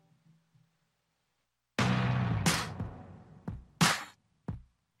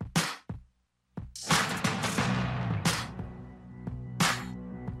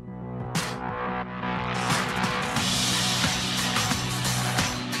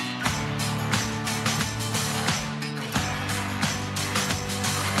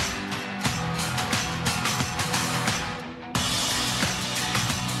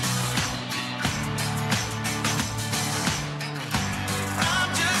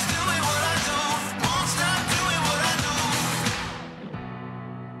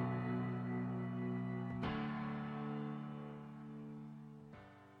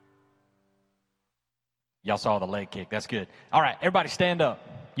Y'all saw the leg kick. That's good. All right, everybody stand up.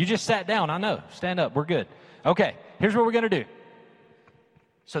 You just sat down, I know. Stand up. We're good. Okay, here's what we're going to do.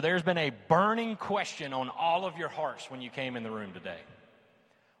 So there's been a burning question on all of your hearts when you came in the room today.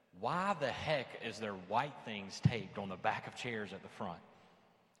 Why the heck is there white things taped on the back of chairs at the front?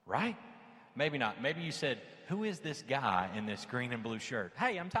 Right? Maybe not. Maybe you said, who is this guy in this green and blue shirt?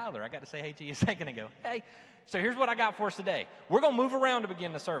 Hey, I'm Tyler. I got to say hey to you a second ago. Hey. So here's what I got for us today. We're going to move around to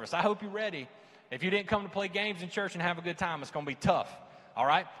begin the service. I hope you're ready. If you didn't come to play games in church and have a good time, it's going to be tough. All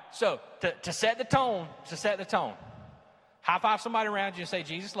right? So to set the tone, high five somebody around you and say,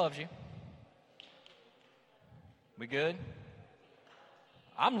 Jesus loves you. We good?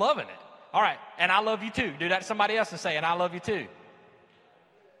 I'm loving it. All right. And I love you too. Do that to somebody else and say, and I love you too.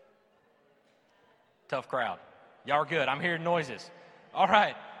 Tough crowd. Y'all are good. I'm hearing noises. All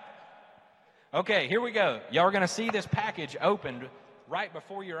right. Okay, here we go. Y'all are going to see this package opened right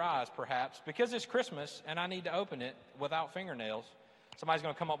before your eyes, perhaps, because it's Christmas and I need to open it without fingernails. Somebody's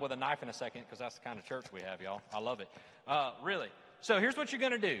going to come up with a knife in a second because that's the kind of church we have, y'all. I love it. Really. So here's what you're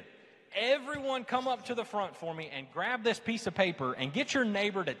going to do. Everyone come up to the front for me and grab this piece of paper and get your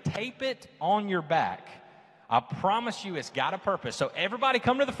neighbor to tape it on your back. I promise you it's got a purpose. So everybody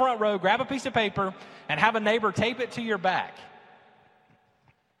come to the front row, grab a piece of paper, and have a neighbor tape it to your back.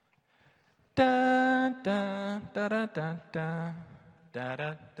 Dun, dun, dun, dun, dun, dun, dun,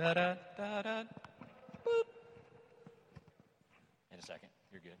 dun, dun, dun, dun, dun. Boop. In a second,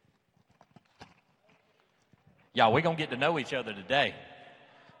 you're good. Y'all, we're going to get to know each other today.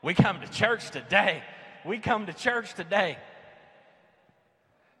 We come to church today.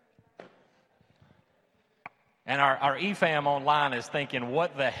 And our eFam online is thinking,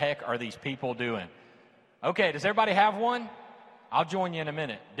 what the heck are these people doing? Okay, does everybody have one? I'll join you in a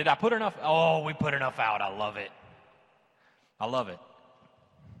minute. Did I put enough? Oh, we put enough out. I love it.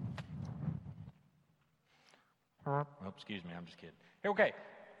 Oh, excuse me. I'm just kidding. Okay.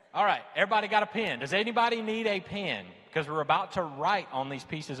 All right. Everybody got a pen. Does anybody need a pen? Because we're about to write on these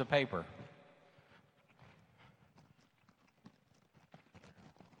pieces of paper.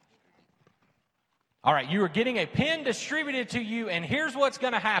 All right. You are getting a pen distributed to you, and here's what's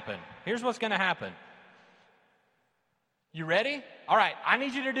going to happen. You ready? All right, I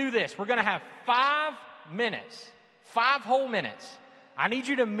need you to do this. We're going to have 5 minutes, 5 whole minutes. I need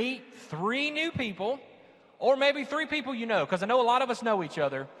you to meet 3 new people, or maybe 3 people you know, because I know a lot of us know each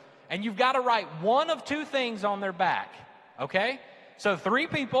other, and you've got to write one of 2 things on their back, okay? So 3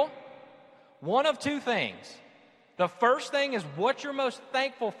 people, one of 2 things. The first thing is what you're most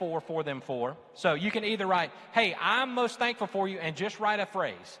thankful for them for. So you can either write, hey, I'm most thankful for you, and just write a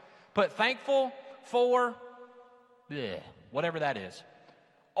phrase. Put thankful for... whatever that is.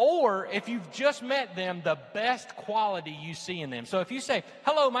 Or if you've just met them, the best quality you see in them. So if you say,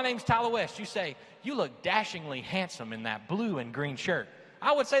 hello, my name's Tyler West, you say, you look dashingly handsome in that blue and green shirt.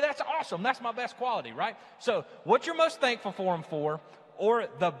 I would say that's awesome. That's my best quality, right? So what you're most thankful for them for, or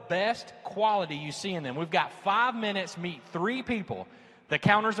the best quality you see in them. We've got 5 minutes, meet 3 people. The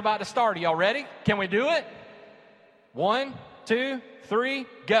counter's about to start. Are y'all ready? Can we do it? 1, 2, 3,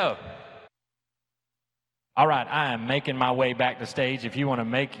 go. All right, I am making my way back to stage. If you want to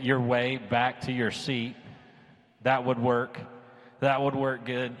make your way back to your seat, that would work. That would work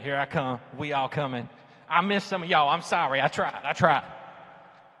good. Here I come. We all coming. I missed some of y'all. I'm sorry. I tried.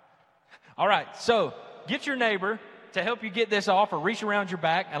 All right, so get your neighbor to help you get this off or reach around your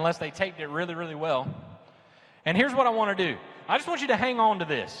back unless they taped it really, really well. And here's what I want to do. I just want you to hang on to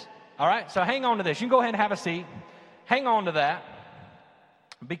this. All right, so hang on to this. You can go ahead and have a seat. Hang on to that.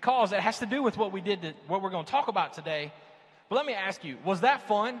 Because it has to do with what we're going to talk about today. But let me ask you, was that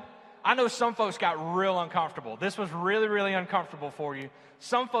fun? I know some folks got real uncomfortable. This was really, really uncomfortable for you.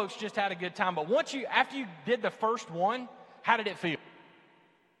 Some folks just had a good time. But after you did the first one, how did it feel?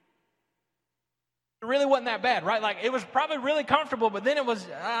 It really wasn't that bad, right? Like, it was probably really comfortable, but then it was,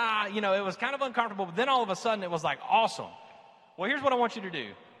 it was kind of uncomfortable. But then all of a sudden, it was like awesome. Well, here's what I want you to do.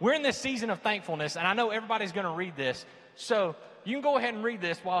 We're in this season of thankfulness, and I know everybody's going to read this. So you can go ahead and read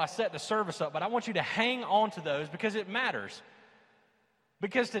this while I set the service up, but I want you to hang on to those because it matters.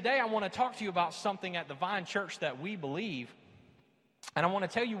 Because today I want to talk to you about something at the Vine Church that we believe, and I want to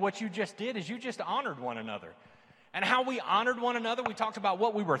tell you what you just did is you just honored one another. And how we honored one another, we talked about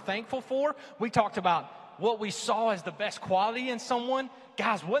what we were thankful for. We talked about what we saw as the best quality in someone.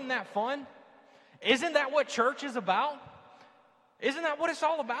 Guys, wasn't that fun? Isn't that what church is about? Isn't that what it's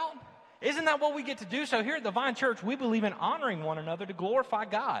all about? Isn't that what we get to do? So here at the Vine Church, we believe in honoring one another to glorify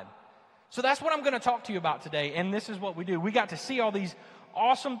God. So that's what I'm going to talk to you about today, and this is what we do. We got to see all these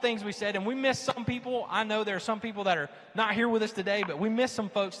awesome things we said, and we missed some people. I know there are some people that are not here with us today, but we missed some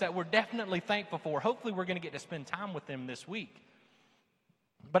folks that we're definitely thankful for. Hopefully, we're going to get to spend time with them this week.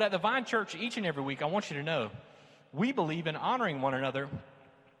 But at the Vine Church, each and every week, I want you to know, we believe in honoring one another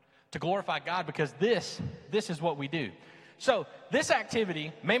to glorify God, because this is what we do. So this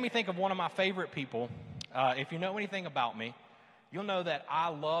activity made me think of one of my favorite people. If you know anything about me, you'll know that I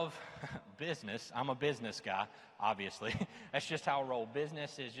love business. I'm a business guy, obviously. That's just how I roll.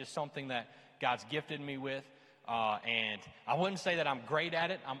 Business is just something that God's gifted me with. And I wouldn't say that I'm great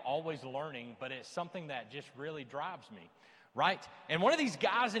at it. I'm always learning, but it's something that just really drives me, right? And one of these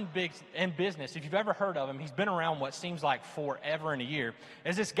guys in business, if you've ever heard of him, he's been around what seems like forever and a year,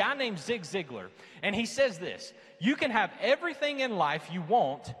 is this guy named Zig Ziglar. And he says this: you can have everything in life you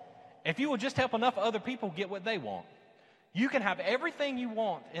want if you will just help enough other people get what they want. You can have everything you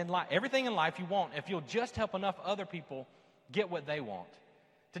want in life, everything in life you want, if you'll just help enough other people get what they want.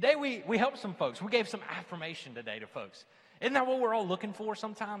 Today we helped some folks. We gave some affirmation today to folks. Isn't that what we're all looking for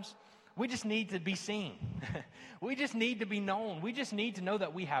sometimes? We just need to be seen. We just need to be known. We just need to know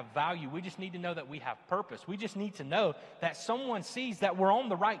that we have value. We just need to know that we have purpose. We just need to know that someone sees that we're on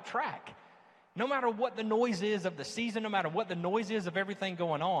the right track. No matter what the noise is of the season, no matter what the noise is of everything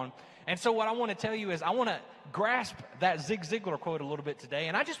going on. And so what I want to tell you is I want to grasp that Zig Ziglar quote a little bit today.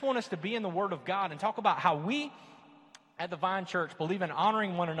 And I just want us to be in the Word of God and talk about how we at the Vine Church believe in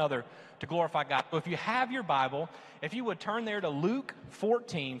honoring one another to glorify God. So if you have your Bible, if you would turn there to Luke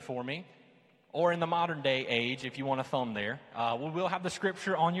 14 for me, or in the modern day age, if you want a thumb there. We will have the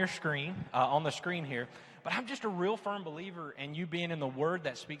scripture on your screen, on the screen here. But I'm just a real firm believer in you being in the Word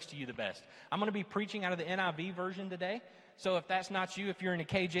that speaks to you the best. I'm going to be preaching out of the NIV version today. So if that's not you, if you're in a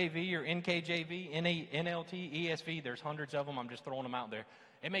KJV or NKJV, NLT, ESV, there's hundreds of them. I'm just throwing them out there.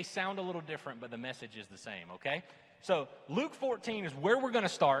 It may sound a little different, but the message is the same, okay? So Luke 14 is where we're going to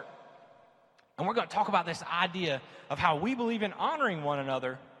start. And we're going to talk about this idea of how we believe in honoring one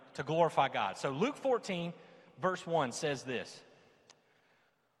another to glorify God. So Luke 14, verse 1 says this: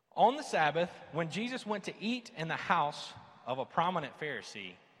 on the Sabbath, when Jesus went to eat in the house of a prominent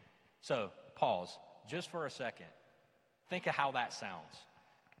Pharisee. So, pause just for a second. Think of how that sounds.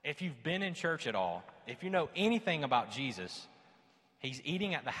 If you've been in church at all, if you know anything about Jesus, he's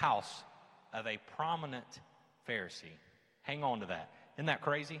eating at the house of a prominent Pharisee. Hang on to that. Isn't that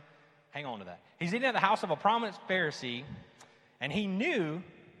crazy? Hang on to that. He's eating at the house of a prominent Pharisee, and he knew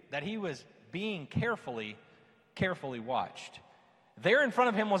that he was being carefully watched. There in front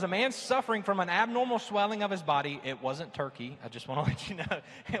of him was a man suffering from an abnormal swelling of his body. It wasn't turkey. I just want to let you know.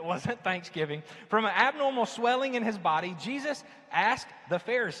 It wasn't Thanksgiving. From an abnormal swelling in his body, Jesus asked the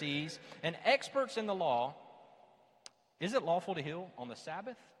Pharisees and experts in the law, is it lawful to heal on the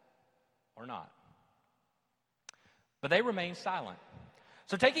Sabbath or not? But they remained silent.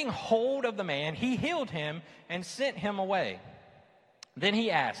 So taking hold of the man, he healed him and sent him away. Then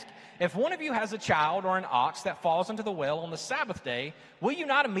he asked, if one of you has a child or an ox that falls into the well on the Sabbath day, will you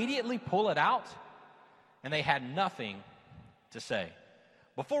not immediately pull it out? And they had nothing to say.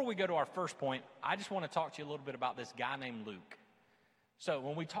 Before we go to our first point, I just want to talk to you a little bit about this guy named Luke. So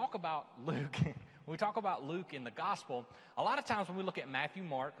when we talk about Luke, in the gospel, a lot of times when we look at Matthew,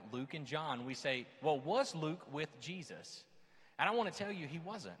 Mark, Luke, and John, we say, well, was Luke with Jesus? And I want to tell you, he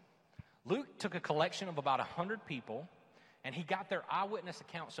wasn't. Luke took a collection of about 100 people, and he got their eyewitness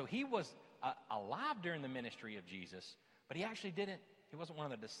account. So he was alive during the ministry of Jesus, but he wasn't one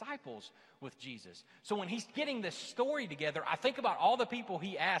of the disciples with Jesus. So when he's getting this story together, I think about all the people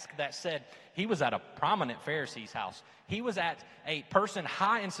he asked that said he was at a prominent Pharisee's house. He was at a person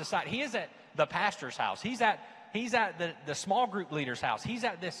high in society. He is at the pastor's house. He's at the small group leader's house. He's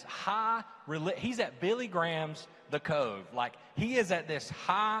at this he's at Billy Graham's The Cove. Like, he is at this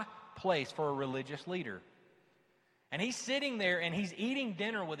high place for a religious leader. And he's sitting there and he's eating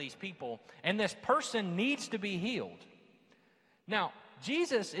dinner with these people, and this person needs to be healed. Now,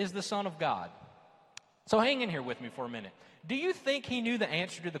 Jesus is the Son of God. So hang in here with me for a minute. Do you think he knew the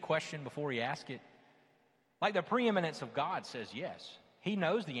answer to the question before he asked it? Like, the preeminence of God says yes. He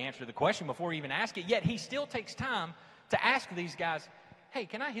knows the answer to the question before he even asks it, yet he still takes time to ask these guys, hey,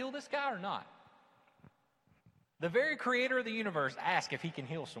 can I heal this guy or not? The very creator of the universe asks if he can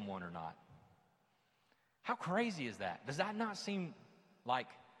heal someone or not. How crazy is that? Does that not seem like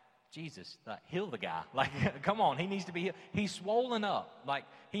Jesus, heal the guy? Like, come on, he needs to be healed. He's swollen up, like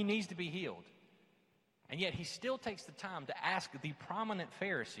he needs to be healed. And yet he still takes the time to ask the prominent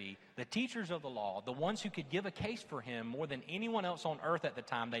Pharisee, the teachers of the law, the ones who could give a case for him more than anyone else on earth at the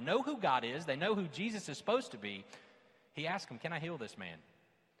time. They know who God is. They know who Jesus is supposed to be. He asks him, can I heal this man?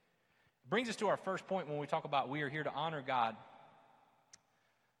 Brings us to our first point when we talk about we are here to honor God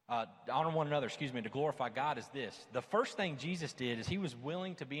honor one another, to glorify God is this. The first thing Jesus did is he was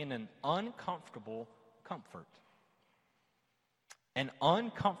willing to be in an uncomfortable comfort. An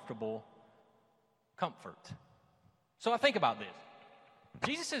uncomfortable comfort. So I think about this.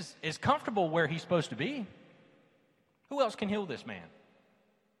 Jesus is comfortable where he's supposed to be. Who else can heal this man?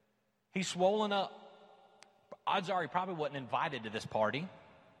 He's swollen up. Odds are he probably wasn't invited to this party.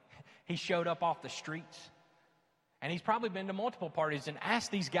 He showed up off the streets. And he's probably been to multiple parties and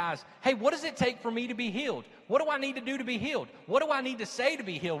asked these guys, hey, what does it take for me to be healed? What do I need to do to be healed? What do I need to say to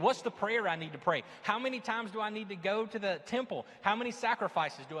be healed? What's the prayer I need to pray? How many times do I need to go to the temple? How many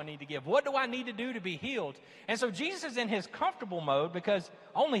sacrifices do I need to give? What do I need to do to be healed? And so Jesus is in his comfortable mode because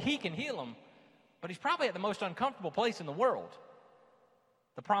only he can heal him. But he's probably at the most uncomfortable place in the world,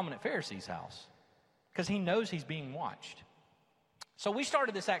 the prominent Pharisee's house, because he knows he's being watched. So we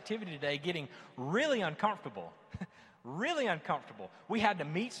started this activity today getting really uncomfortable. Really uncomfortable. We had to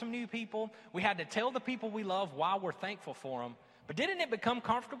meet some new people. We had to tell the people we love why we're thankful for them. But didn't it become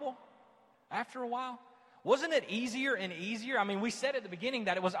comfortable after a while? Wasn't it easier and easier? I mean, we said at the beginning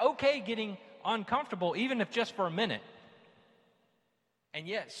that it was okay getting uncomfortable, even if just for a minute. And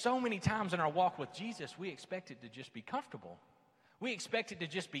yet, so many times in our walk with Jesus, we expect it to just be comfortable. We expect it to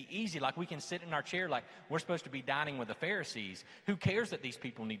just be easy, like we can sit in our chair like we're supposed to be dining with the Pharisees. Who cares that these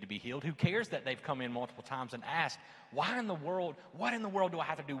people need to be healed? Who cares that they've come in multiple times and asked, what in the world do I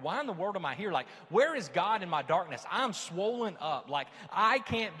have to do? Why in the world am I here? Like, where is God in my darkness? I'm swollen up. Like, I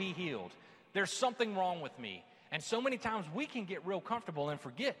can't be healed. There's something wrong with me. And so many times we can get real comfortable and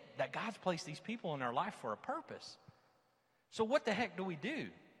forget that God's placed these people in our life for a purpose. So what the heck do we do?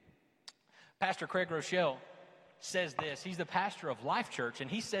 Pastor Craig Rochelle says this. He's the pastor of Life Church, and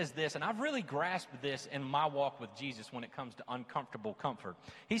he says this, and I've really grasped this in my walk with Jesus when it comes to uncomfortable comfort.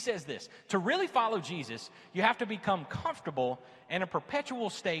 He says this: to really follow Jesus, you have to become comfortable in a perpetual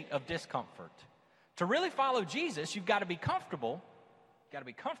state of discomfort. To really follow Jesus, you've got to be comfortable. You've got to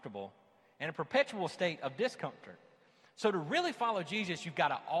be comfortable in a perpetual state of discomfort. So to really follow Jesus, you've got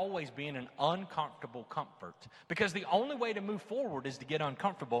to always be in an uncomfortable comfort, because the only way to move forward is to get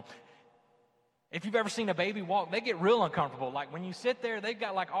uncomfortable. If you've ever seen a baby walk, they get real uncomfortable. Like when you sit there, they've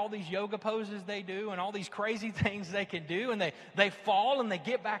got like all these yoga poses they do and all these crazy things they can do. And they fall and they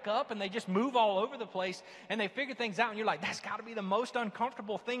get back up and they just move all over the place and they figure things out. And you're like, that's got to be the most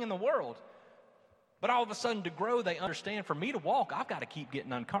uncomfortable thing in the world. But all of a sudden to grow, they understand, for me to walk, I've got to keep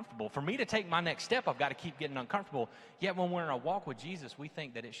getting uncomfortable. For me to take my next step, I've got to keep getting uncomfortable. Yet when we're in a walk with Jesus, we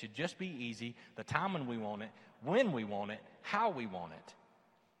think that it should just be easy, the time when we want it, how we want it.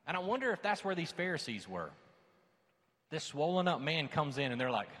 And I wonder if that's where these Pharisees were. This swollen up man comes in and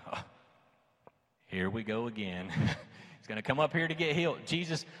they're like, oh, here we go again. He's going to come up here to get healed.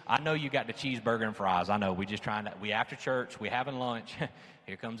 Jesus, I know you got the cheeseburger and fries. I know, we after church, we having lunch.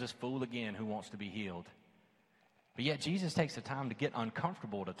 Here comes this fool again who wants to be healed. But yet Jesus takes the time to get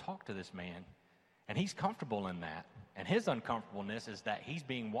uncomfortable to talk to this man. And he's comfortable in that. And his uncomfortableness is that he's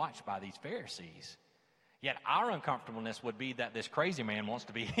being watched by these Pharisees. Yet our uncomfortableness would be that this crazy man wants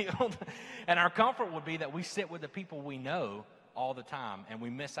to be healed. And our comfort would be that we sit with the people we know all the time and we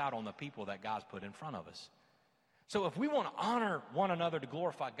miss out on the people that God's put in front of us. So if we want to honor one another to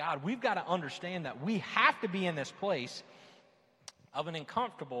glorify God, we've got to understand that we have to be in this place of an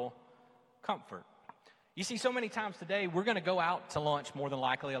uncomfortable comfort. You see, so many times today, we're going to go out to lunch, more than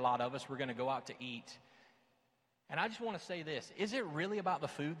likely, a lot of us. We're going to go out to eat. And I just want to say this. Is it really about the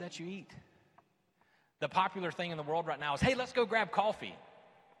food that you eat? The popular thing in the world right now is, hey, let's go grab coffee.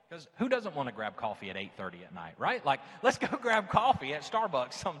 Because who doesn't want to grab coffee at 8:30 at night, right? Like, let's go grab coffee at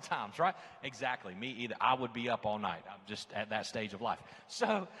Starbucks sometimes, right? Exactly. Me either. I would be up all night. I'm just at that stage of life.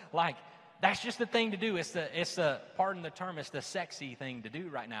 So, like, that's just the thing to do. It's the pardon the term, it's the sexy thing to do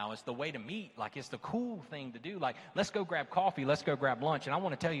right now. It's the way to meet. Like, it's the cool thing to do. Like, let's go grab coffee. Let's go grab lunch. And I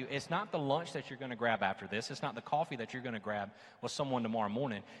want to tell you, it's not the lunch that you're going to grab after this. It's not the coffee that you're going to grab with someone tomorrow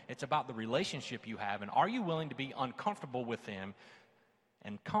morning. It's about the relationship you have. And are you willing to be uncomfortable with them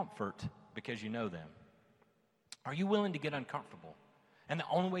and comfort because you know them? Are you willing to get uncomfortable? And the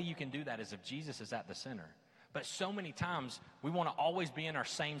only way you can do that is if Jesus is at the center. But so many times, we want to always be in our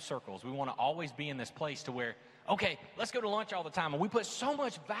same circles. We want to always be in this place to where, okay, let's go to lunch all the time. And we put so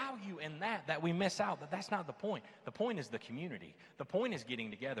much value in that we miss out. But that's not the point. The point is the community. The point is getting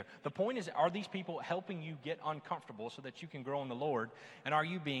together. The point is, are these people helping you get uncomfortable so that you can grow in the Lord? And are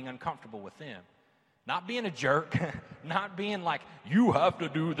you being uncomfortable with them? Not being a jerk. Not being like, you have to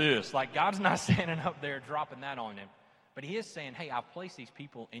do this. Like, God's not standing up there dropping that on him. But he is saying, hey, I've placed these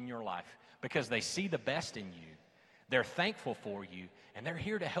people in your life because they see the best in you. They're thankful for you, and they're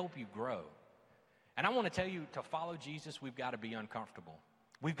here to help you grow. And I want to tell you, to follow Jesus, we've got to be uncomfortable.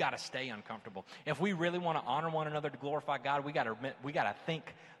 We've got to stay uncomfortable. If we really want to honor one another to glorify God, we got to think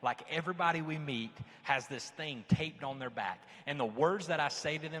like everybody we meet has this thing taped on their back. And the words that I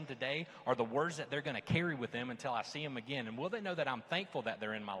say to them today are the words that they're going to carry with them until I see them again. And will they know that I'm thankful that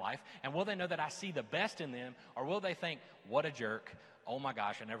they're in my life? And will they know that I see the best in them? Or will they think, what a jerk. Oh my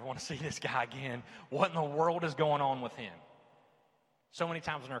gosh, I never want to see this guy again. What in the world is going on with him? So many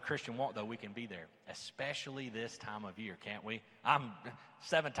times in our Christian walk, though, we can be there, especially this time of year, can't we? I'm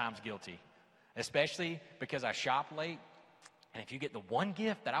 7 times guilty, especially because I shop late. And if you get the one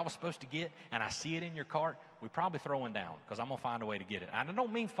gift that I was supposed to get and I see it in your cart, we probably throwing down because I'm going to find a way to get it. And I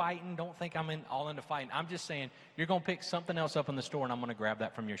don't mean fighting. Don't think I'm all into fighting. I'm just saying you're going to pick something else up in the store and I'm going to grab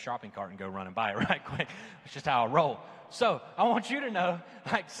that from your shopping cart and go run and buy it right quick. It's just how I roll. So I want you to know,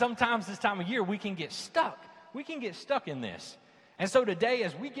 like sometimes this time of year we can get stuck. We can get stuck in this. And so today,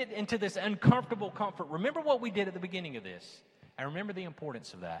 as we get into this uncomfortable comfort, remember what we did at the beginning of this, and remember the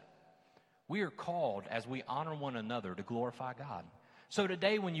importance of that. We are called, as we honor one another, to glorify God. So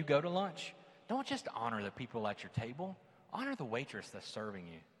today, when you go to lunch, don't just honor the people at your table. Honor the waitress that's serving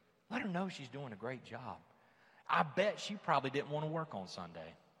you. Let her know she's doing a great job. I bet she probably didn't want to work on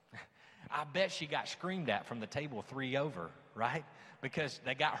Sunday. I bet she got screamed at from the table 3 over, right? Because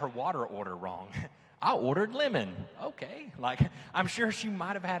they got her water order wrong. I ordered lemon. Okay. Like, I'm sure she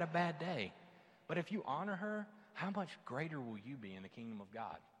might have had a bad day. But if you honor her, how much greater will you be in the kingdom of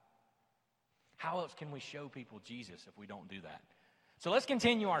God? How else can we show people Jesus if we don't do that? So let's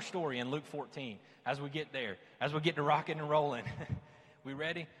continue our story in Luke 14 as we get there, as we get to rocking and rolling. We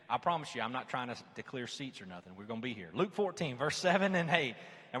ready? I promise you, I'm not trying to clear seats or nothing. We're going to be here. Luke 14, verse 7 and 8.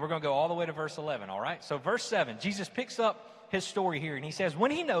 And we're going to go all the way to verse 11, all right? So verse 7, Jesus picks up his story here. And he says, when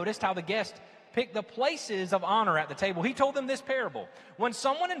he noticed how the guests pick the places of honor at the table, he told them this parable. When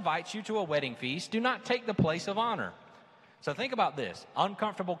someone invites you to a wedding feast, do not take the place of honor. So think about this.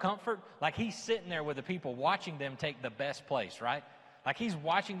 Uncomfortable comfort, like he's sitting there with the people watching them take the best place, right? Like he's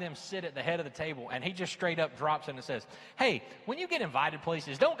watching them sit at the head of the table, and he just straight up drops in and says, hey, when you get invited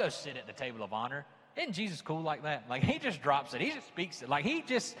places, don't go sit at the table of honor. Isn't Jesus cool like that? Like he just drops it. He just speaks it. Like he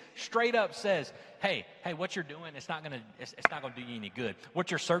just straight up says, hey, what you're doing, it's not gonna do you any good. What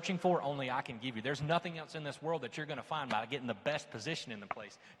you're searching for, only I can give you. There's nothing else in this world that you're gonna find by getting the best position in the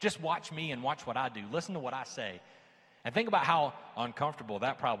place. Just watch me and watch what I do. Listen to what I say. And think about how uncomfortable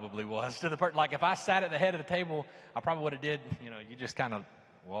that probably was to the person. Like if I sat at the head of the table, I probably would have did, you just kind of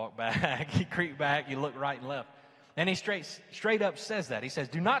walk back, you creep back, you look right and left. And he straight up says that. He says,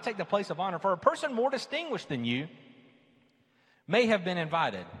 do not take the place of honor, for a person more distinguished than you may have been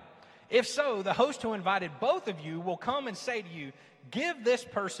invited. If so, the host who invited both of you will come and say to you, give this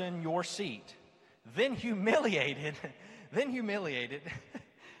person your seat. Then humiliated.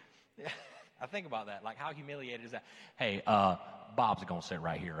 I think about that. Like, how humiliated is that? Hey, Bob's going to sit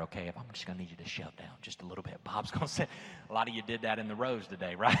right here, okay? If I'm just going to need you to shut down just a little bit. Bob's going to sit. A lot of you did that in the rows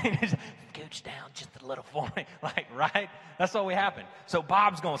today, right? Scooch down just a little for me. Like, right? That's what happened. So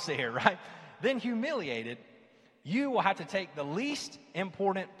Bob's going to sit here, right? Then humiliated, you will have to take the least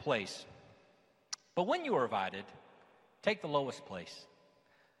important place. But when you are invited, take the lowest place,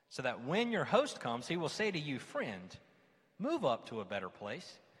 so that when your host comes, he will say to you, friend, move up to a better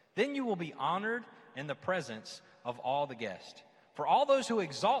place. Then you will be honored in the presence of all the guests. For all those who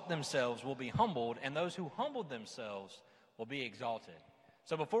exalt themselves will be humbled, and those who humble themselves will be exalted.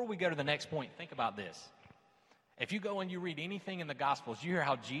 So before we go to the next point, think about this. If you go and you read anything in the Gospels, you hear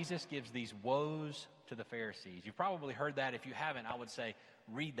how Jesus gives these woes to the Pharisees. You've probably heard that. If you haven't, I would say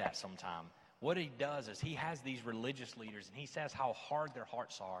read that sometime. What he does is he has these religious leaders, and he says how hard their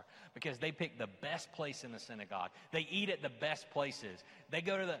hearts are because they pick the best place in the synagogue. They eat at the best places. They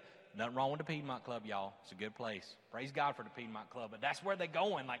go to nothing wrong with the Piedmont Club, y'all. It's a good place. Praise God for the Piedmont Club. But that's where they're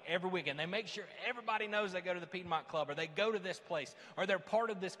going like every week. And they make sure everybody knows they go to the Piedmont Club, or they go to this place, or they're part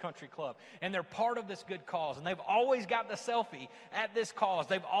of this country club, and they're part of this good cause. And they've always got the selfie at this cause.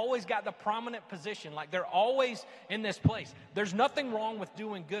 They've always got the prominent position. Like they're always in this place. There's nothing wrong with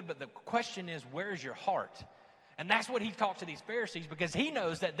doing good, but the question is, where's your heart? And that's what he talks to these Pharisees, because he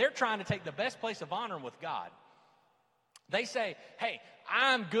knows that they're trying to take the best place of honor with God. They say, hey,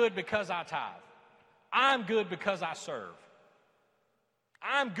 I'm good because I tithe. I'm good because I serve.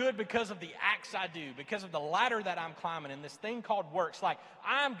 I'm good because of the acts I do, because of the ladder that I'm climbing in this thing called works. Like,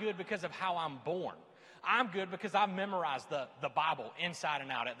 I'm good because of how I'm born. I'm good because I've memorized the Bible inside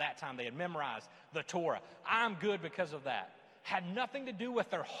and out. At that time, they had memorized the Torah. I'm good because of that. Had nothing to do with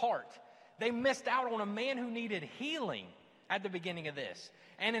their heart. They missed out on a man who needed healing at the beginning of this.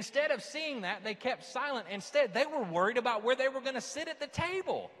 And instead of seeing that, they kept silent. Instead, they were worried about where they were going to sit at the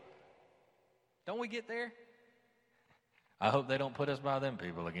table. Don't we get there? I hope they don't put us by them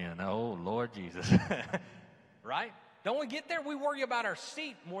people again. Oh, Lord Jesus. Right? Don't we get there? We worry about our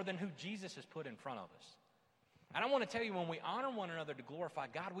seat more than who Jesus has put in front of us. And I want to tell you, when we honor one another to glorify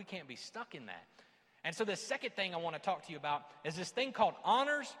God, we can't be stuck in that. And so the second thing I want to talk to you about is this thing called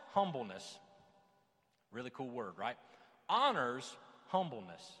honors humbleness. Really cool word, right? Honors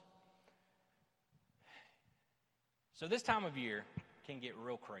humbleness. So this time of year can get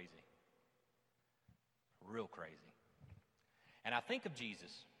real crazy. Real crazy. And I think of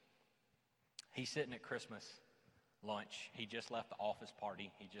Jesus. He's sitting at Christmas lunch. He just left the office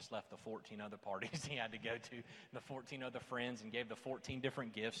party. He just left the 14 other parties he had to go to, the 14 other friends, and gave the 14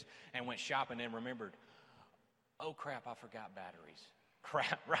 different gifts and went shopping and remembered, oh crap, I forgot batteries.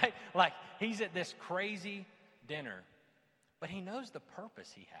 Crap, right? Like he's at this crazy dinner, but he knows the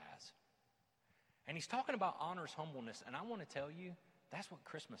purpose he has. And he's talking about honors humbleness, and I want to tell you, that's what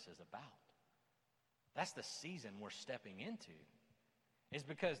Christmas is about. That's the season we're stepping into. Is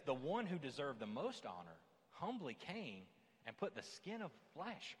because the one who deserved the most honor humbly came and put the skin of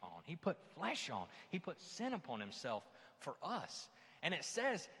flesh on. He put flesh on. He put sin upon himself for us. And it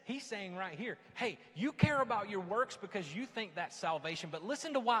says, he's saying right here, hey, you care about your works because you think that's salvation, but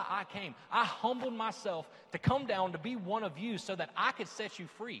listen to why I came. I humbled myself to come down to be one of you so that I could set you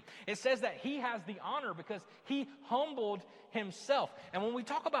free. It says that he has the honor because he humbled himself. And when we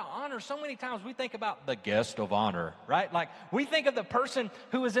talk about honor, so many times we think about the guest of honor, right? Like we think of the person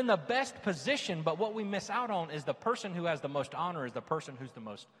who is in the best position, but what we miss out on is the person who has the most honor is the person who's the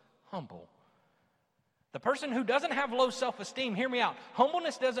most humble. The person who doesn't have low self-esteem, hear me out.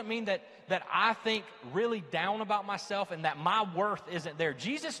 Humbleness doesn't mean that I think really down about myself and that my worth isn't there.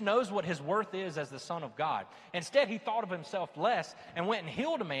 Jesus knows what his worth is as the Son of God. Instead, he thought of himself less and went and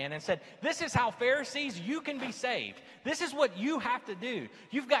healed a man and said, this is how Pharisees, you can be saved. This is what you have to do.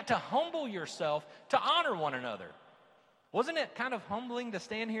 You've got to humble yourself to honor one another. Wasn't it kind of humbling to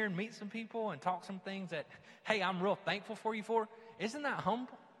stand here and meet some people and talk some things that, hey, I'm real thankful for you for? Isn't that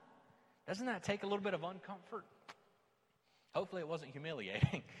humble? Doesn't that take a little bit of uncomfort? Hopefully it wasn't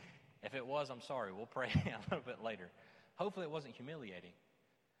humiliating. If it was, I'm sorry. We'll pray a little bit later. Hopefully it wasn't humiliating.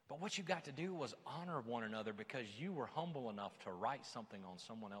 But what you got to do was honor one another because you were humble enough to write something on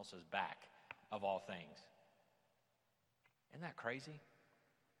someone else's back, of all things. Isn't that crazy?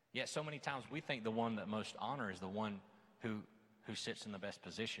 Yet so many times we think the one that most honor is the one who sits in the best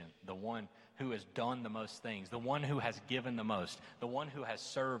position, the one who has done the most things, the one who has given the most, the one who has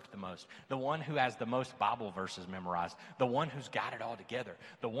served the most, the one who has the most Bible verses memorized, the one who's got it all together,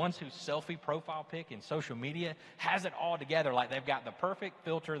 the ones whose selfie profile pic in social media has it all together, like they've got the perfect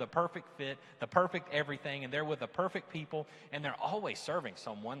filter, the perfect fit, the perfect everything, and they're with the perfect people, and they're always serving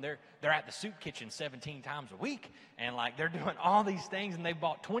someone. They're at the soup kitchen 17 times a week, and like they're doing all these things, and they've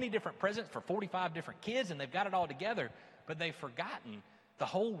bought 20 different presents for 45 different kids, and they've got it all together. But they've forgotten the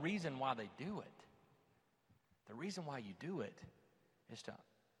whole reason why they do it. The reason why you do it is to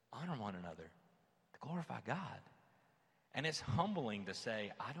honor one another, to glorify God. And it's humbling to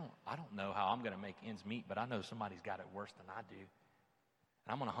say, I don't know how I'm going to make ends meet, but I know somebody's got it worse than I do. And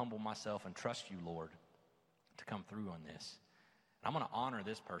I'm going to humble myself and trust you, Lord, to come through on this. And I'm going to honor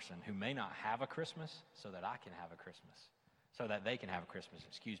this person who may not have a Christmas so that I can have a Christmas, so that they can have a Christmas,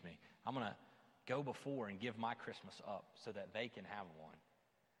 I'm going to go before and give my Christmas up so that they can have one.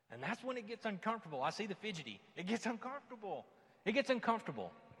 And that's when it gets uncomfortable. I see the fidgety. It gets uncomfortable. It gets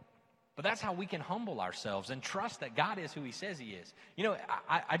uncomfortable. But that's how we can humble ourselves and trust that God is who he says he is. You know,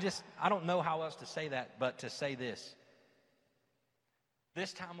 I don't know how else to say that, but to say this.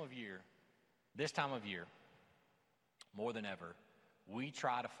 This time of year, more than ever, we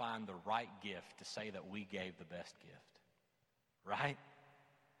try to find the right gift to say that we gave the best gift. Right?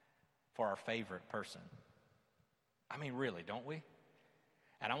 For our favorite person. I mean, really, don't we?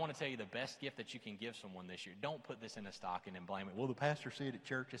 And I want to tell you the best gift that you can give someone this year. Don't put this in a stocking and blame it. Well, the pastor said at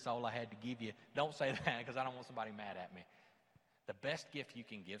church, it's all I had to give you. Don't say that because I don't want somebody mad at me. The best gift you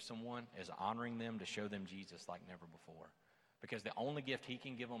can give someone is honoring them to show them Jesus like never before. Because the only gift he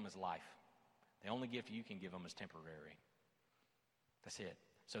can give them is life. The only gift you can give them is temporary. That's it.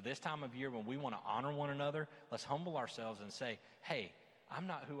 So this time of year when we want to honor one another, let's humble ourselves and say, hey, I'm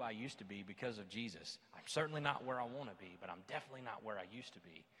not who I used to be because of Jesus. I'm certainly not where I want to be, but I'm definitely not where I used to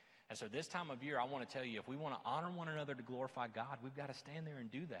be. And so this time of year, I want to tell you, if we want to honor one another to glorify God, we've got to stand there and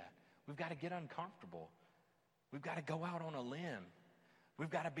do that. We've got to get uncomfortable. We've got to go out on a limb. We've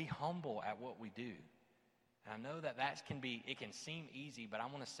got to be humble at what we do. And I know that it can seem easy, but I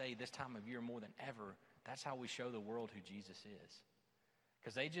want to say this time of year more than ever, that's how we show the world who Jesus is.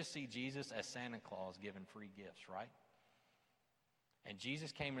 Because they just see Jesus as Santa Claus giving free gifts, right? And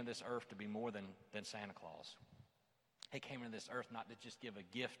Jesus came to this earth to be more than Santa Claus. He came into this earth not to just give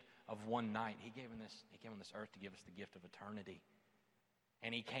a gift of one night. He came on this earth to give us the gift of eternity.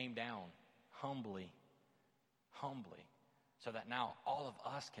 And he came down humbly, so that now all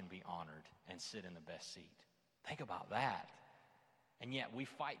of us can be honored and sit in the best seat. Think about that. And yet we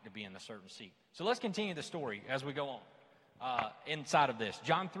fight to be in a certain seat. So let's continue the story as we go on. Inside of this,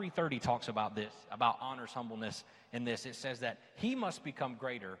 John 3:30 talks about this, about honors, humbleness in this. It says that he must become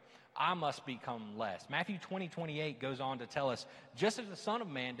greater, I must become less. Matthew 20:28 goes on to tell us, just as the Son of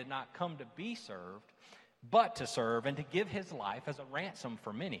Man did not come to be served, but to serve and to give his life as a ransom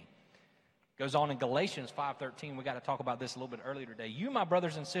for many. Goes on in Galatians 5:13. We got to talk about this a little bit earlier today. You, my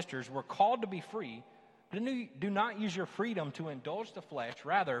brothers and sisters, were called to be free, but do not use your freedom to indulge the flesh.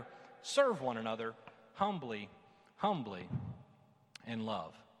 Rather, serve one another humbly in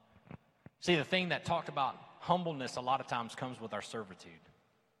love. See, the thing that talked about humbleness a lot of times comes with our servitude.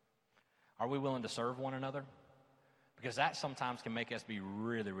 Are we willing to serve one another? Because that sometimes can make us be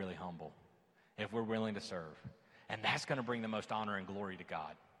really, really humble if we're willing to serve. And that's going to bring the most honor and glory to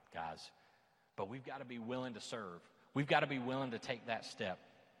God, guys. But we've got to be willing to serve. We've got to be willing to take that step.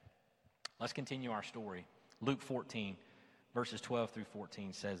 Let's continue our story. Luke 14, verses 12 through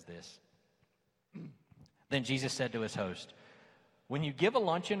 14 says this. Then Jesus said to his host, when you give a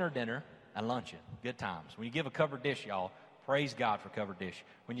luncheon or dinner, a luncheon, good times. When you give a covered dish, y'all, praise God for covered dish.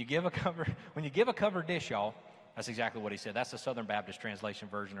 When you give a covered dish, y'all, that's exactly what he said. That's the Southern Baptist translation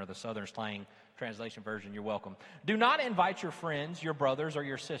version, or the Southern slang translation version. You're welcome. Do not invite your friends, your brothers or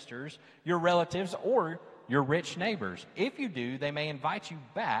your sisters, your relatives, or your rich neighbors. If you do, they may invite you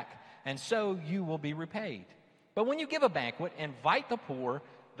back, and so you will be repaid. But when you give a banquet, invite the poor,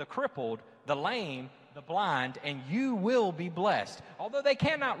 the crippled, the lame, the blind, and you will be blessed. Although they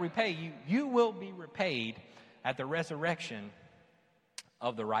cannot repay you, you will be repaid at the resurrection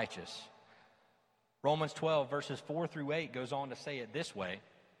of the righteous. Romans 12, verses 4 through 8 goes on to say it this way.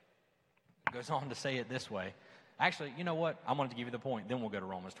 Actually, you know what? I'm going to give you the point, then we'll go to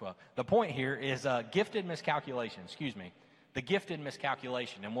Romans 12. The point here is gifted miscalculation. The gifted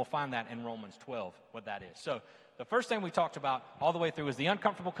miscalculation, and we'll find that in Romans 12, what that is. So the first thing we talked about all the way through is the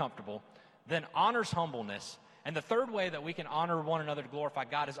uncomfortable comfortable, then honors humbleness, and the third way that we can honor one another to glorify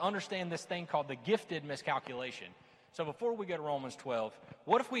God is understand this thing called the gifted miscalculation. So before we go to Romans 12,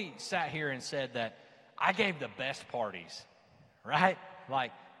 what if we sat here and said that I gave the best parties, right?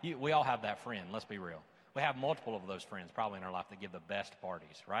 Like, we all have that friend, let's be real. We have multiple of those friends probably in our life that give the best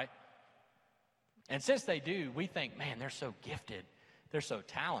parties, right? And since they do, we think, man, they're so gifted. They're so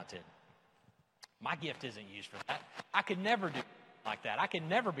talented. My gift isn't used for that. I could never do like that. I could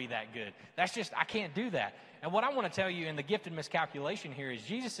never be that good. I can't do that. And what I want to tell you in the gifted miscalculation here is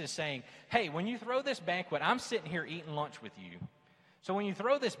Jesus is saying, hey, when you throw this banquet, I'm sitting here eating lunch with you. So when you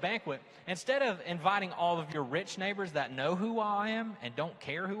throw this banquet, instead of inviting all of your rich neighbors that know who I am and don't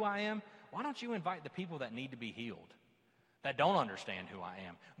care who I am, why don't you invite the people that need to be healed, that don't understand who I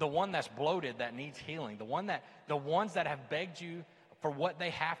am, the one that's bloated that needs healing, the ones that have begged you for what they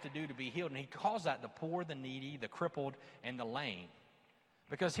have to do to be healed. And he calls that the poor, the needy, the crippled, and the lame.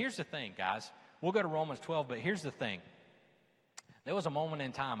 Because here's the thing, guys. We'll go to Romans 12, but here's the thing. There was a moment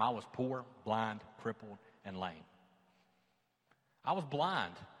in time I was poor, blind, crippled, and lame. I was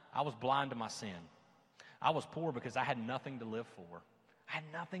blind. I was blind to my sin. I was poor because I had nothing to live for.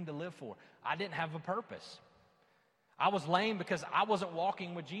 I didn't have a purpose. I was lame because I wasn't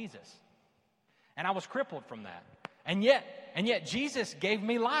walking with Jesus. And I was crippled from that. And yet Jesus gave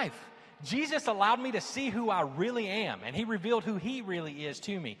me life. Jesus allowed me to see who I really am, and he revealed who he really is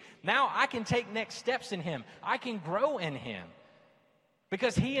to me. Now I can take next steps in him. I can grow in him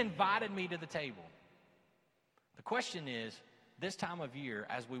because he invited me to the table. The question is, this time of year,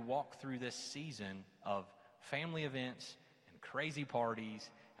 as we walk through this season of family events and crazy parties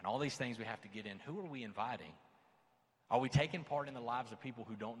and all these things we have to get in, who are we inviting? Are we taking part in the lives of people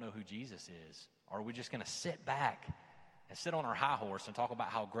who don't know who Jesus is? Or are we just going to sit back and sit on our high horse and talk about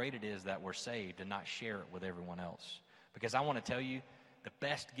how great it is that we're saved and not share it with everyone else? Because I want to tell you, the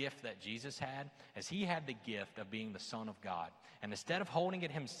best gift that Jesus had is he had the gift of being the Son of God. And instead of holding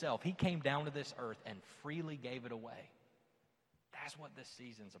it himself, he came down to this earth and freely gave it away. That's what this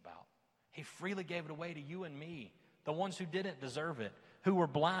season's about. He freely gave it away to you and me, the ones who didn't deserve it, who were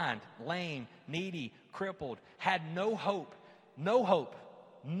blind, lame, needy, crippled, had no hope,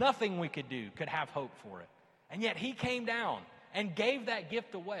 nothing we could do could have hope for it. And yet he came down and gave that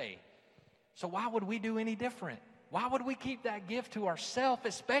gift away. So why would we do any different? Why would we keep that gift to ourselves,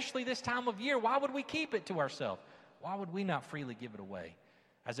 especially this time of year? Why would we keep it to ourselves? Why would we not freely give it away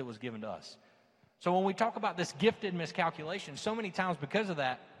as it was given to us? So when we talk about this gifted miscalculation, so many times because of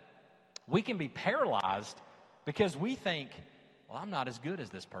that, we can be paralyzed because we think, well, I'm not as good as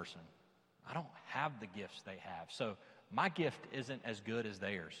this person. I don't have the gifts they have. So my gift isn't as good as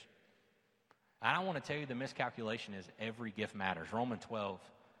theirs. And I want to tell you the miscalculation is every gift matters. Romans 12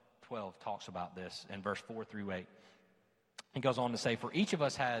 talks about this in verse 4 through 8. He goes on to say, For each of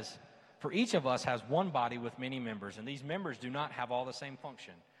us has one body with many members, and these members do not have all the same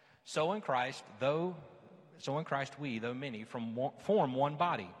function. So in Christ we, though many, form one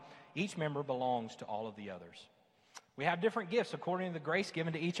body. Each member belongs to all of the others. We have different gifts according to the grace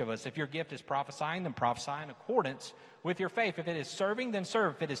given to each of us. If your gift is prophesying, then prophesy in accordance with your faith. If it is serving, then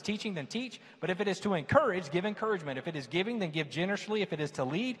serve. If it is teaching, then teach. But if it is to encourage, give encouragement. If it is giving, then give generously. If it is to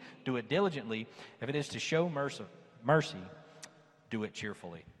lead, do it diligently. If it is to show mercy, do it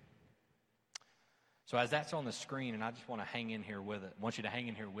cheerfully. So as that's on the screen, and I just want to hang in here with it, I want you to hang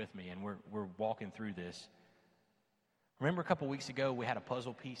in here with me, and we're walking through this. Remember a couple weeks ago we had a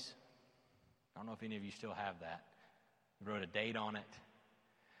puzzle piece? I don't know if any of you still have that. We wrote a date on it.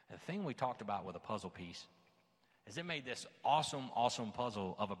 And the thing we talked about with a puzzle piece is it made this awesome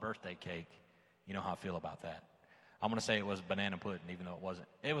puzzle of a birthday cake. You know how I feel about that. I'm going to say it was banana pudding, even though it wasn't.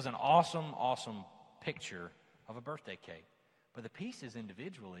 It was an awesome picture of a birthday cake. But the pieces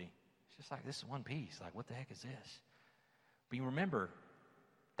individually, it's just like, this is one piece. Like, what the heck is this? But you remember,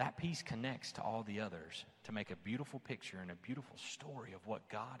 that piece connects to all the others to make a beautiful picture and a beautiful story of what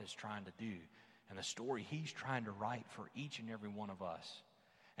God is trying to do and the story he's trying to write for each and every one of us.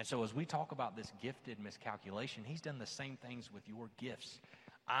 And so as we talk about this gifted miscalculation, he's done the same things with your gifts.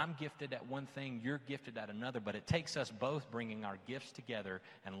 I'm gifted at one thing, you're gifted at another, but it takes us both bringing our gifts together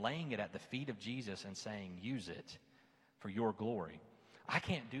and laying it at the feet of Jesus and saying, use it for your glory. I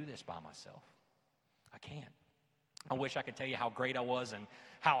can't do this by myself. I can't. I wish I could tell you how great I was and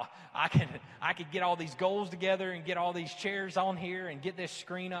how I could get all these goals together and get all these chairs on here and get this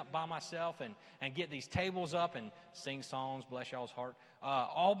screen up by myself and get these tables up and sing songs, bless y'all's heart,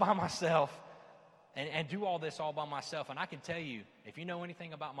 all by myself and do all this all by myself. And I can tell you, if you know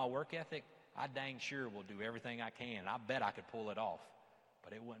anything about my work ethic, I dang sure will do everything I can. I bet I could pull it off,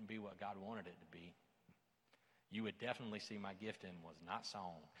 but it wouldn't be what God wanted it to be. You would definitely see my gifting was not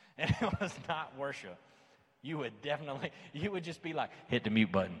song and it was not worship. You would just be like, hit the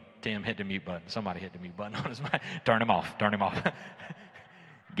mute button. Tim, hit the mute button. Somebody hit the mute button on his mic. Turn him off.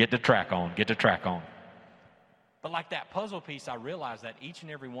 Get the track on. But like that puzzle piece, I realized that each and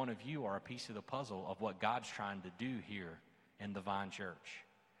every one of you are a piece of the puzzle of what God's trying to do here in the Vine Church.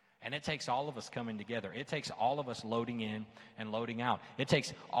 And it takes all of us coming together. It takes all of us loading in and loading out. It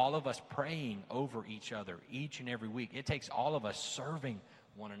takes all of us praying over each other each and every week. It takes all of us serving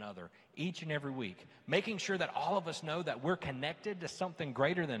one another each and every week, making sure that all of us know that we're connected to something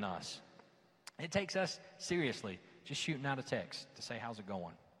greater than us. It takes us seriously just shooting out a text to say, how's it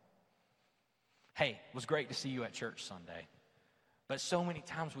going? Hey, it was great to see you at church Sunday. But so many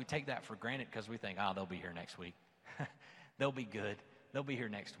times we take that for granted because we think, they'll be here next week. They'll be good. They'll be here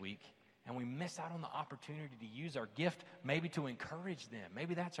next week. And we miss out on the opportunity to use our gift maybe to encourage them.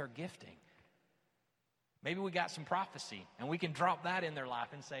 Maybe that's our gifting. Maybe we got some prophecy, and we can drop that in their life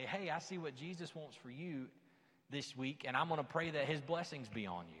and say, hey, I see what Jesus wants for you this week, and I'm going to pray that his blessings be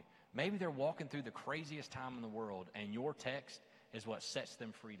on you. Maybe they're walking through the craziest time in the world, and your text is what sets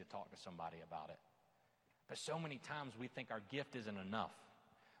them free to talk to somebody about it. But so many times we think our gift isn't enough.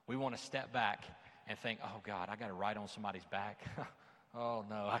 We want to step back and think, oh, God, I got to write on somebody's back. Oh,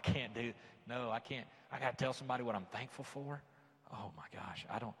 no, I can't do. No, I can't. I got to tell somebody what I'm thankful for. Oh, my gosh,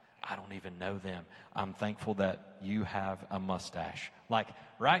 I don't even know them. I'm thankful that you have a mustache.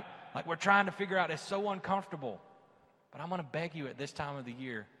 Right? Like we're trying to figure out, it's so uncomfortable. But I'm going to beg you at this time of the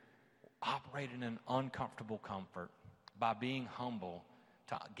year, operate in an uncomfortable comfort by being humble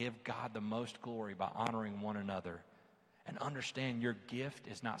to give God the most glory by honoring one another. And understand your gift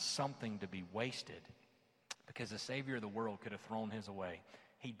is not something to be wasted because the Savior of the world could have thrown his away.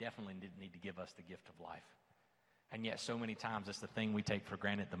 He definitely didn't need to give us the gift of life. And yet so many times it's the thing we take for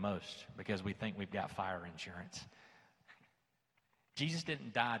granted the most because we think we've got fire insurance. Jesus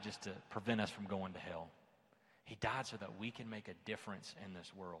didn't die just to prevent us from going to hell. He died so that we can make a difference in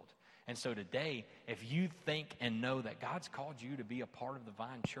this world. And so today, if you think and know that God's called you to be a part of the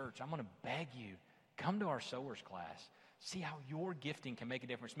Vine Church, I'm going to beg you, come to our sowers class. See how your gifting can make a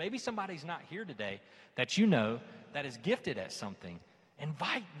difference. Maybe somebody's not here today that you know that is gifted at something.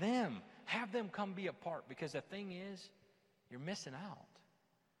 Invite them. Have them come be a part, because the thing is, you're missing out.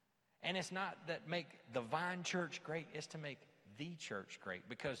 And it's not that make the Vine Church great, it's to make the church great,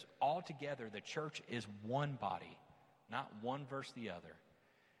 because altogether the church is one body, not one versus the other.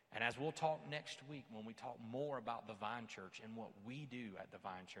 And as we'll talk next week when we talk more about the Vine Church and what we do at the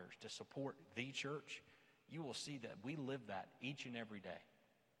Vine Church to support the church, you will see that we live that each and every day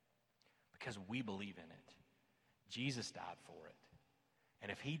because we believe in it. Jesus died for it.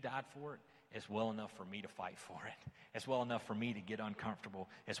 And if he died for it, it's well enough for me to fight for it. It's well enough for me to get uncomfortable.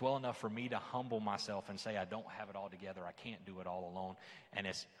 It's well enough for me to humble myself and say, I don't have it all together. I can't do it all alone. And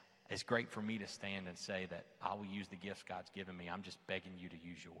it's great for me to stand and say that I will use the gifts God's given me. I'm just begging you to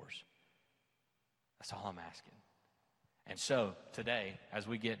use yours. That's all I'm asking. And so today, as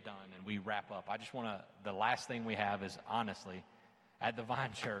we get done and we wrap up, I just want to, the last thing we have is, honestly, at the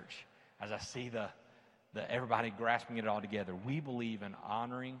Vine Church, as I see the everybody grasping it all together, we believe in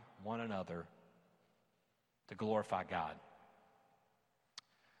honoring one another to glorify God.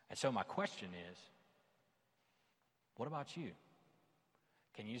 And so my question is, what about you?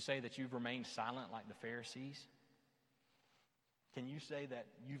 Can you say that you've remained silent like the Pharisees? Can you say that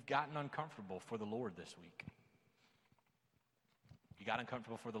you've gotten uncomfortable for the Lord this week? You got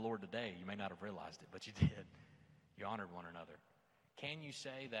uncomfortable for the Lord today. You may not have realized it, but you did. You honored one another. Can you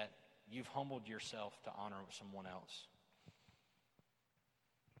say that you've humbled yourself to honor someone else?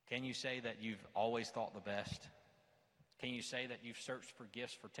 Can you say that you've always thought the best? Can you say that you've searched for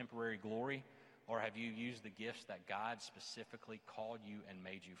gifts for temporary glory? Or have you used the gifts that God specifically called you and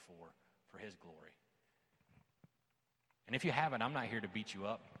made you for his glory? And if you haven't, I'm not here to beat you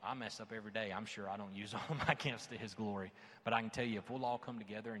up. I mess up every day. I'm sure I don't use all of my gifts to his glory. But I can tell you, if we'll all come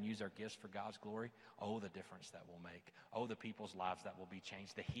together and use our gifts for God's glory, oh, the difference that will make. Oh, the people's lives that will be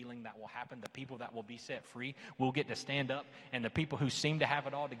changed. The healing that will happen. The people that will be set free will get to stand up. And the people who seem to have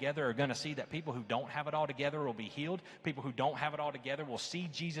it all together are going to see that people who don't have it all together will be healed. People who don't have it all together will see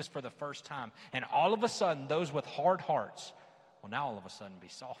Jesus for the first time. And all of a sudden, those with hard hearts will now all of a sudden be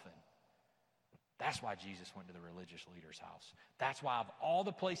softened. That's why Jesus went to the religious leader's house. That's why of all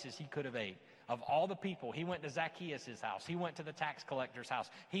the places he could have ate, of all the people, he went to Zacchaeus' house. He went to the tax collector's house.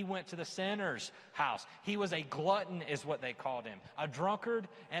 He went to the sinner's house. He was a glutton is what they called him. A drunkard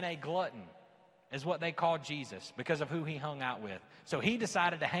and a glutton is what they called Jesus because of who he hung out with. So he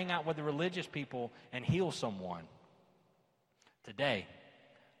decided to hang out with the religious people and heal someone. Today,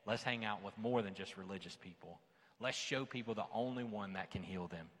 let's hang out with more than just religious people. Let's show people the only one that can heal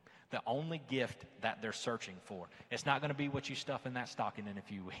them. The only gift that they're searching for. It's not going to be what you stuff in that stocking in a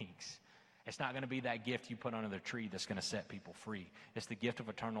few weeks. It's not going to be that gift you put under the tree that's going to set people free. It's the gift of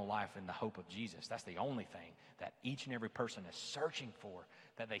eternal life and the hope of Jesus. That's the only thing that each and every person is searching for,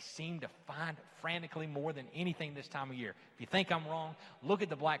 that they seem to find frantically more than anything this time of year. If you think I'm wrong, look at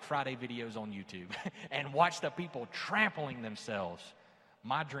the Black Friday videos on YouTube and watch the people trampling themselves.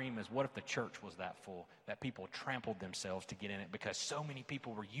 My dream is, what if the church was that full, that people trampled themselves to get in it because so many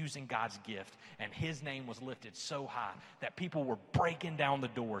people were using God's gift and his name was lifted so high that people were breaking down the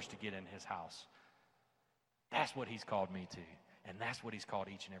doors to get in his house. That's what he's called me to, and that's what he's called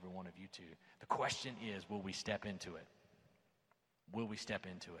each and every one of you to. The question is, will we step into it? Will we step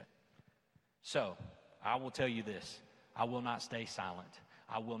into it? So, I will tell you this. I will not stay silent.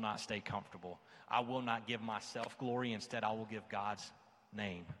 I will not stay comfortable. I will not give myself glory. Instead, I will give God's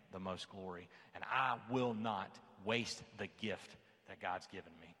name the most glory. And I will not waste the gift that God's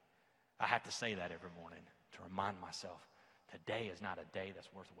given me. I have to say that every morning to remind myself, today is not a day that's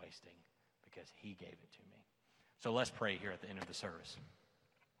worth wasting because he gave it to me. So let's pray here at the end of the service.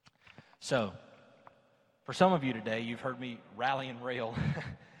 So, for some of you today, you've heard me rally and rail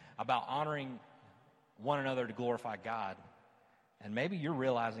about honoring one another to glorify God. And maybe you're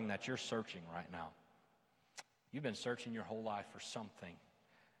realizing that you're searching right now. You've been searching your whole life for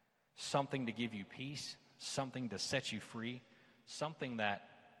something to give you peace, something to set you free, something that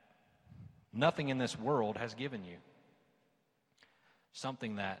nothing in this world has given you.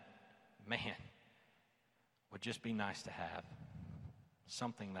 Something that, man, would just be nice to have.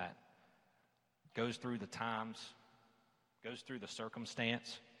 Something that goes through the times, goes through the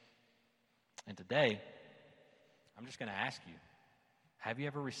circumstance. And today, I'm just going to ask you, have you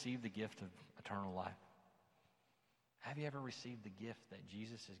ever received the gift of eternal life? Have you ever received the gift that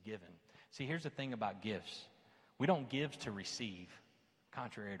Jesus has given? See, here's the thing about gifts. We don't give to receive,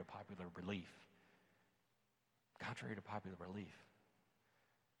 contrary to popular belief. Contrary to popular belief.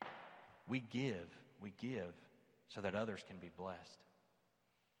 We give so that others can be blessed.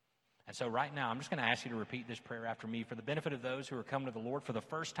 And so right now, I'm just going to ask you to repeat this prayer after me. For the benefit of those who are coming to the Lord for the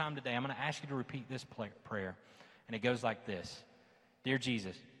first time today, I'm going to ask you to repeat this prayer. And it goes like this. Dear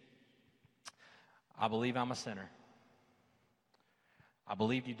Jesus, I believe I'm a sinner. I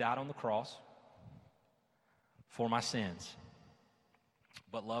believe you died on the cross for my sins,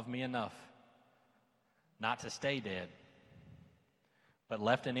 but loved me enough not to stay dead, but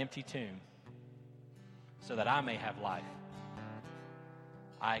left an empty tomb so that I may have life.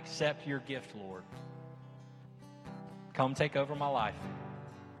 I accept your gift, Lord, Come take over my life.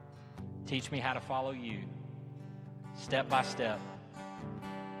 Teach me how to follow you, step by step,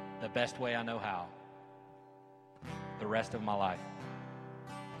 the best way I know how, the rest of my life.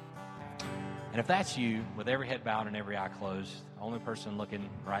 And if that's you, with every head bowed and every eye closed, the only person looking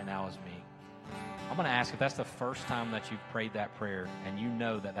right now is me. I'm going to ask if that's the first time that you've prayed that prayer and you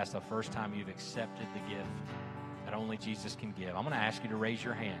know that that's the first time you've accepted the gift that only Jesus can give. I'm going to ask you to raise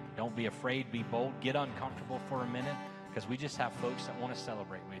your hand. Don't be afraid. Be bold. Get uncomfortable for a minute because we just have folks that want to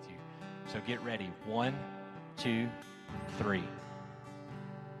celebrate with you. So get ready. 1, 2, 3.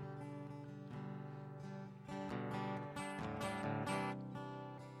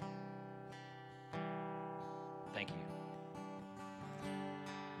 Thank you.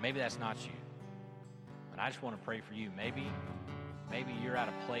 Maybe that's not you. And I just want to pray for you. Maybe you're at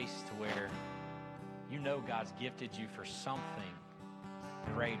a place to where you know God's gifted you for something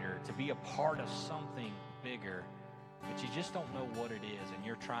greater, to be a part of something bigger, but you just don't know what it is, and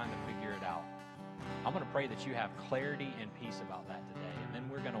you're trying to figure it out. I'm going to pray that you have clarity and peace about that today. And then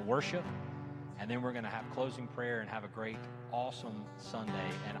we're going to worship, and then we're going to have closing prayer and have a great, awesome Sunday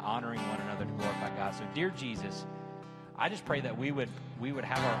and honoring one another to glorify God. So, dear Jesus, I just pray that we would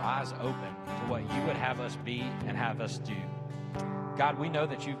have our eyes open to what you would have us be and have us do. God, we know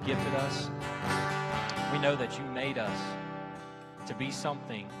that you've gifted us. We know that you made us to be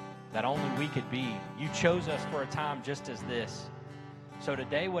something that only we could be. You chose us for a time just as this. So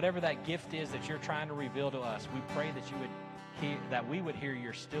today, whatever that gift is that you're trying to reveal to us, we pray that you would hear, that we would hear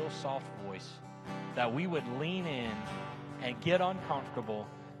your still soft voice, that we would lean in and get uncomfortable,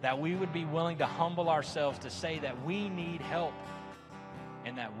 that we would be willing to humble ourselves to say that we need help,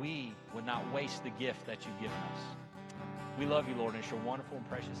 and that we would not waste the gift that you've given us. We love you, Lord, and in your wonderful and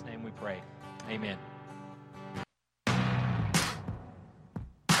precious name we pray. Amen.